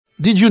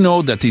Did you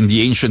know that in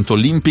the ancient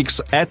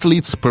Olympics,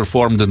 athletes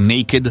performed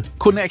naked,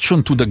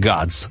 connection to the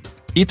gods?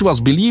 It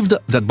was believed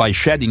that by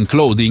shedding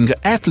clothing,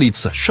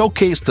 athletes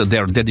showcased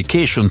their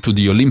dedication to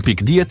the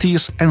Olympic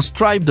deities and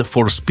strived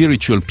for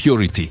spiritual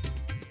purity.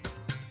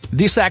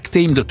 This act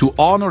aimed to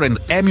honor and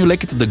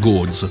emulate the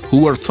gods,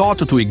 who were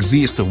thought to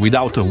exist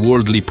without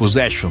worldly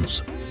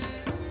possessions.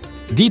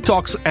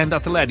 Detox and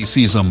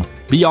athleticism.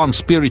 Beyond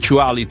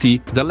spirituality,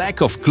 the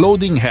lack of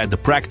clothing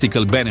had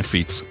practical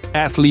benefits.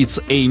 Athletes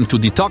aim to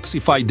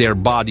detoxify their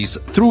bodies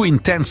through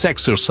intense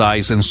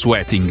exercise and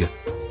sweating.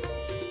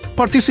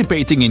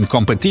 Participating in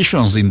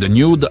competitions in the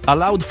nude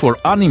allowed for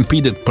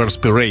unimpeded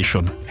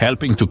perspiration,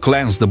 helping to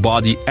cleanse the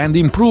body and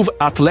improve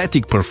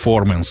athletic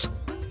performance.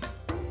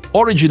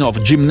 Origin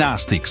of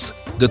gymnastics.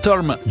 The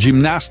term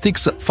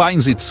gymnastics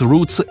finds its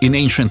roots in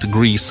ancient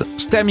Greece,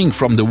 stemming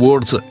from the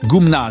words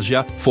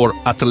gymnasia for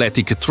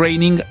athletic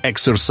training,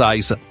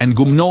 exercise, and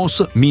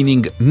gymnos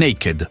meaning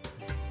naked.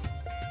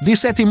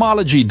 This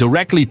etymology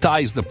directly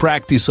ties the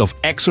practice of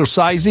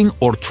exercising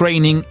or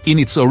training in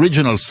its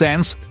original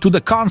sense to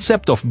the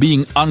concept of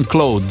being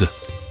unclothed.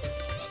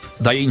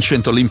 The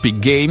ancient Olympic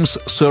Games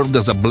served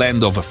as a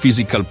blend of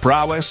physical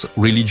prowess,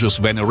 religious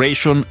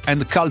veneration,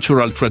 and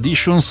cultural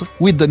traditions,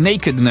 with the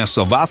nakedness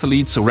of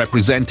athletes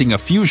representing a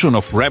fusion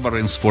of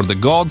reverence for the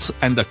gods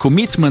and a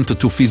commitment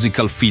to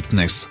physical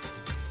fitness.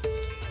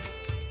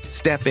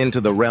 Step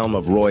into the realm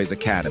of Roy's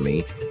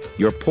Academy,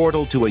 your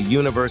portal to a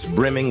universe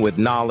brimming with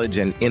knowledge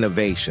and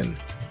innovation.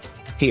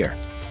 Here,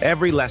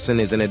 every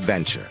lesson is an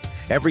adventure,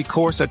 every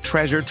course a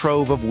treasure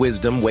trove of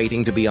wisdom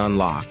waiting to be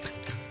unlocked.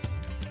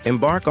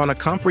 Embark on a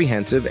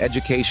comprehensive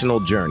educational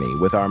journey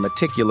with our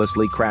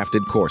meticulously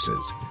crafted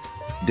courses.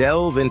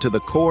 Delve into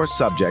the core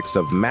subjects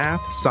of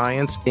math,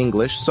 science,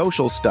 English,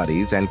 social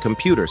studies, and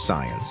computer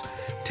science,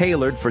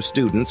 tailored for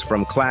students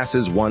from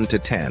classes 1 to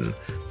 10,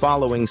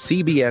 following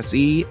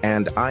CBSE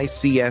and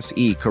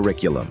ICSE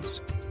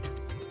curriculums.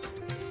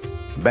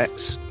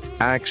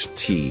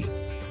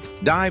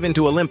 Dive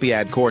into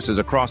Olympiad courses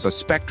across a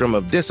spectrum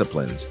of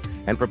disciplines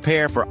and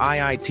prepare for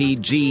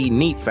IIT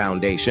NEET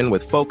Foundation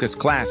with focus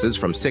classes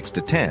from 6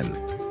 to 10.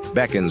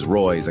 Beckons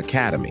Roy's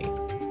Academy.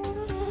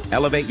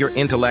 Elevate your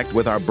intellect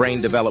with our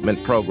brain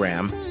development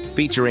program,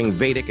 featuring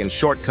Vedic and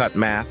shortcut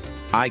math,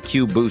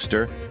 IQ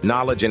booster,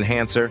 knowledge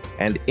enhancer,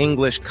 and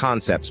English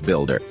concepts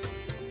builder.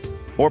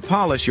 Or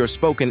polish your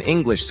spoken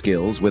English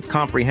skills with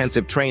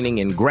comprehensive training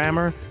in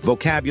grammar,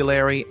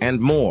 vocabulary,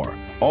 and more,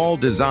 all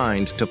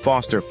designed to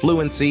foster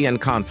fluency and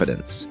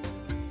confidence.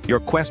 Your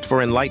quest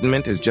for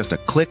enlightenment is just a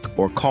click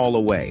or call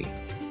away.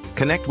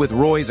 Connect with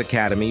Roy's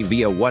Academy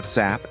via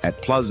WhatsApp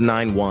at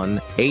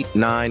 +91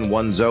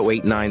 8910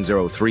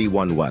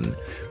 890311.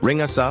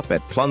 Ring us up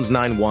at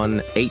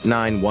 +91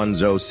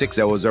 8910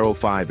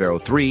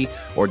 600503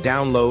 or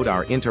download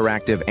our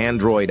interactive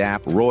Android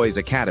app Roy's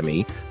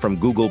Academy from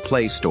Google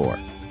Play Store.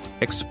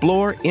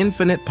 Explore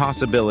infinite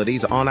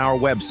possibilities on our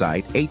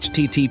website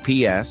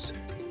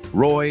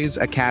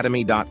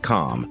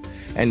https://roysacademy.com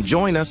and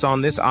join us on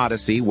this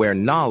odyssey where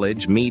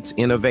knowledge meets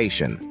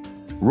innovation.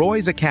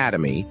 Roy's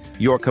Academy,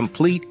 your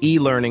complete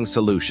e-learning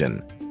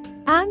solution.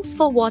 Thanks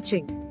for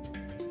watching.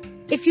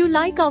 If you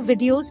like our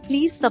videos,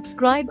 please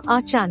subscribe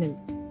our channel.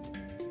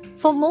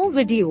 For more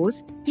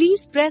videos,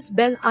 please press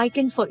bell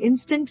icon for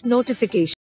instant notification.